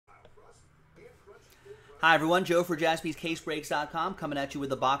Hi everyone, Joe for JaspysCaseBreaks.com coming at you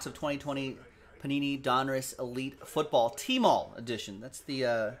with a box of 2020 Panini Donruss Elite Football TMALL edition. That's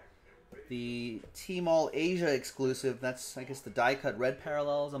the TMALL Asia exclusive. That's, I guess, the die-cut red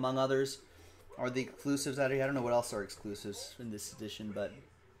parallels, among others, are the exclusives out here. I don't know what else are exclusives in this edition, but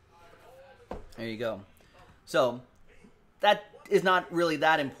there you go. So that is not really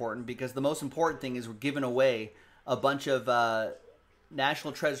that important, because the most important thing is we're giving away a bunch of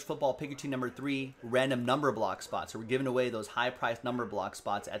National Treasures Football Pick Your Team number 3 random number block spots. So we're giving away those high-priced number block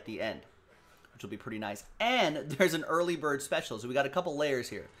spots at the end, which will be pretty nice. And there's an early bird special, so we got a couple layers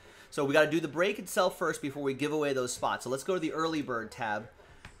here. So we got to do the break itself first before we give away those spots. So let's go to the early bird tab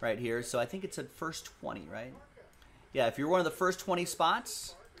right here. So I think it's at first 20, right? Yeah, if you're one of the first 20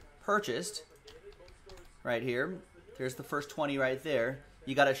 spots purchased right here, there's the first 20 right there.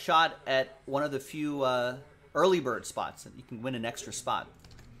 You got a shot at one of the few early bird spots, and you can win an extra spot.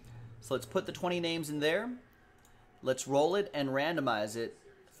 So let's put the 20 names in there. Let's roll it and randomize it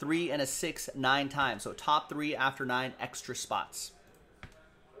 3 and a 6 9 times. So top 3 after 9 extra spots.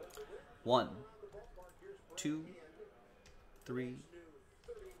 1, 2, 3,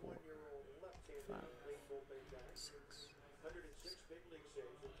 4, 5, 6.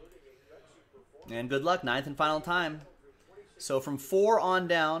 And good luck, 9th and final time. So from 4 on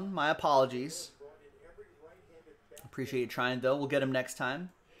down, my apologies. Appreciate you trying, though. We'll get them next time.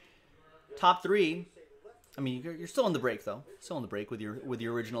 Top 3, I mean, you're still in the break, though. Still in the break with your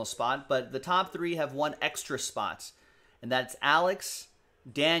original spot. But the top 3 have 1 extra spot, and that's Alex,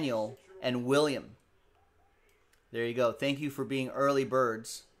 Daniel, and William. There you go. Thank you for being early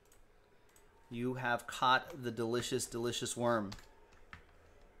birds. You have caught the delicious, delicious worm.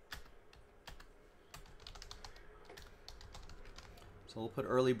 So we'll put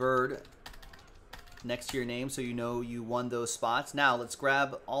early bird next to your name so you know you won those spots. Now let's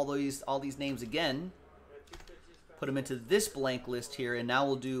grab all these names again, put them into this blank list here, and now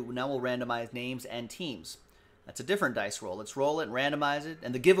we'll randomize names and teams. That's a different dice roll. Let's roll it, randomize it,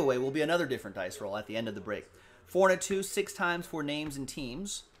 and the giveaway will be another different dice roll at the end of the break. 4 and a 2, 6 times for names and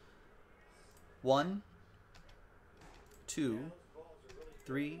teams. 1, 2,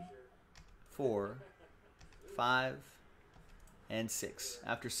 3, 4, 5, and 6.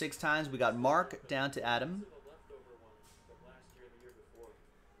 After 6 times, we got Mark down to Adam.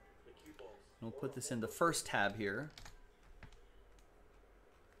 We'll put this in the first tab here.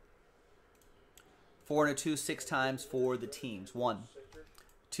 4 and a 2, 6 times for the teams. 1,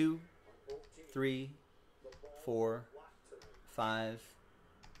 2, 3, 4, 5,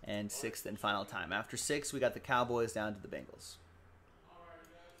 and 6th and final time. After 6, we got the Cowboys down to the Bengals.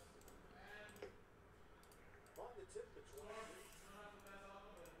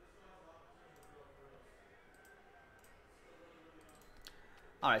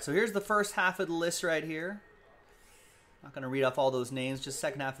 All right, so here's the first half of the list right here. Not going to read off all those names, just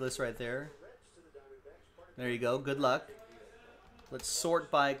second half of the list right there. There you go. Good luck. Let's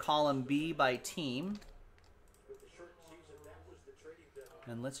sort by column B by team.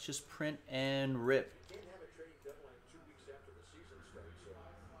 And let's just print and rip.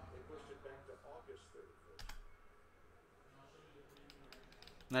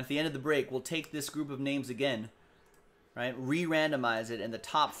 And at the end of the break, we'll take this group of names again, right? Re-randomize it, and the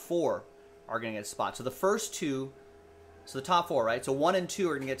top 4 are going to get spots. So the first 2, so the top 4, right? So 1 and 2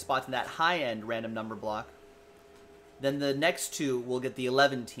 are going to get spots in that high-end random number block. Then the next 2 will get the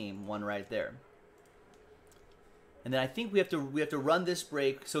 11 team one right there. And then I think we have to run this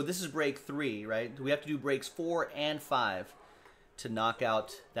break. So this is break 3, right? We have to do breaks 4 and 5 to knock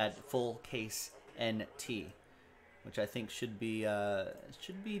out that full case NT, which I think should be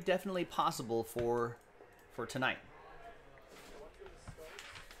definitely possible for tonight.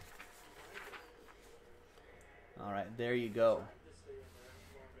 All right, there you go.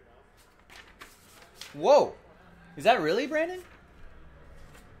 Whoa! Is that really, Brandon?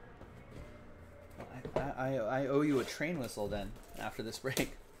 I owe you a train whistle then after this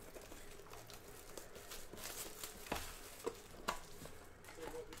break.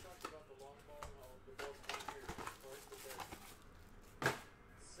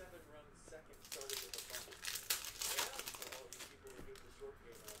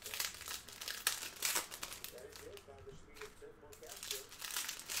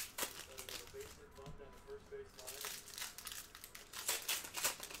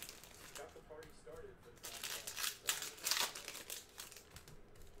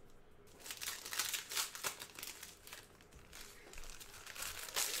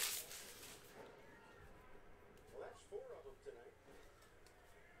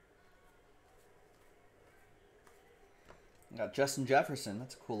 Got Justin Jefferson.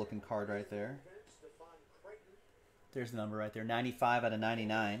 That's a cool looking card right there. There's the number right there. 95 out of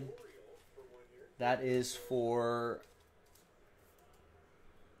 99. That is for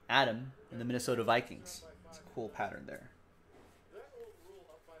Adam in the Minnesota Vikings. It's a cool pattern there.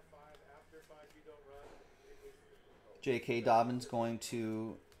 J.K. Dobbins going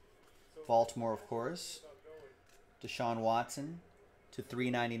to Baltimore, of course. Deshaun Watson to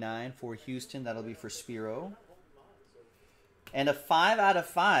 399 for Houston. That'll be for Spiro. And a 5 out of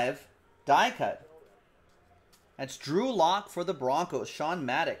 5 die cut. That's Drew Lock for the Broncos. Sean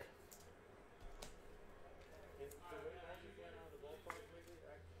Maddock.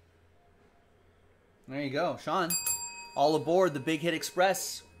 There you go, Sean. All aboard the Big Hit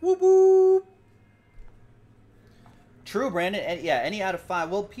Express. Whoop whoop. True, Brandon. Yeah, any out of 5.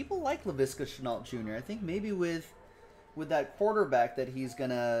 Well, people like Laviska Shenault Jr. I think maybe with that quarterback that he's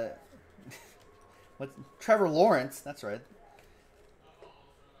gonna. Trevor Lawrence? That's right.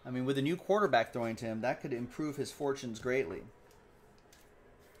 I mean, with a new quarterback throwing to him, that could improve his fortunes greatly.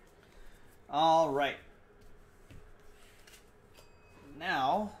 All right.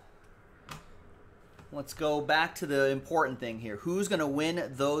 Now, let's go back to the important thing here. Who's going to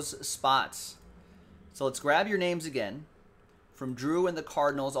win those spots? So let's grab your names again. From Drew and the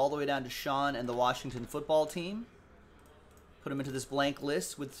Cardinals all the way down to Sean and the Washington football team. Put them into this blank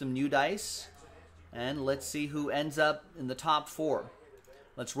list with some new dice. And let's see who ends up in the top 4.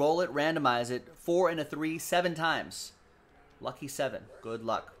 Let's roll it, randomize it. 4 and a 3, 7 times. Lucky 7. Good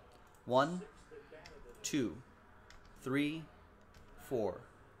luck. 1, 2, 3, 4,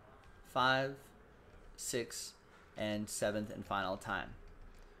 5, 6, and 7th and final time.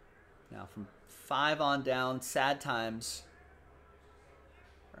 Now from 5 on down, sad times.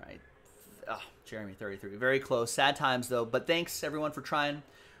 All right. Oh, Jeremy 33. Very close. Sad times though. But thanks everyone for trying.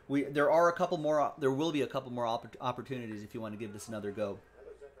 There will be a couple more opportunities if you want to give this another go.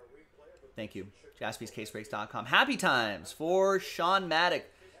 Thank you. JaspysCaseBreaks.com. Happy times for Sean Maddock,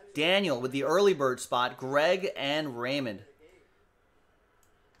 Daniel with the early bird spot, Greg and Raymond.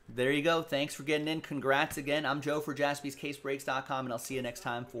 There you go. Thanks for getting in. Congrats again. I'm Joe for JaspysCaseBreaks.com, and I'll see you next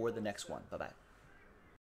time for the next one. Bye-bye.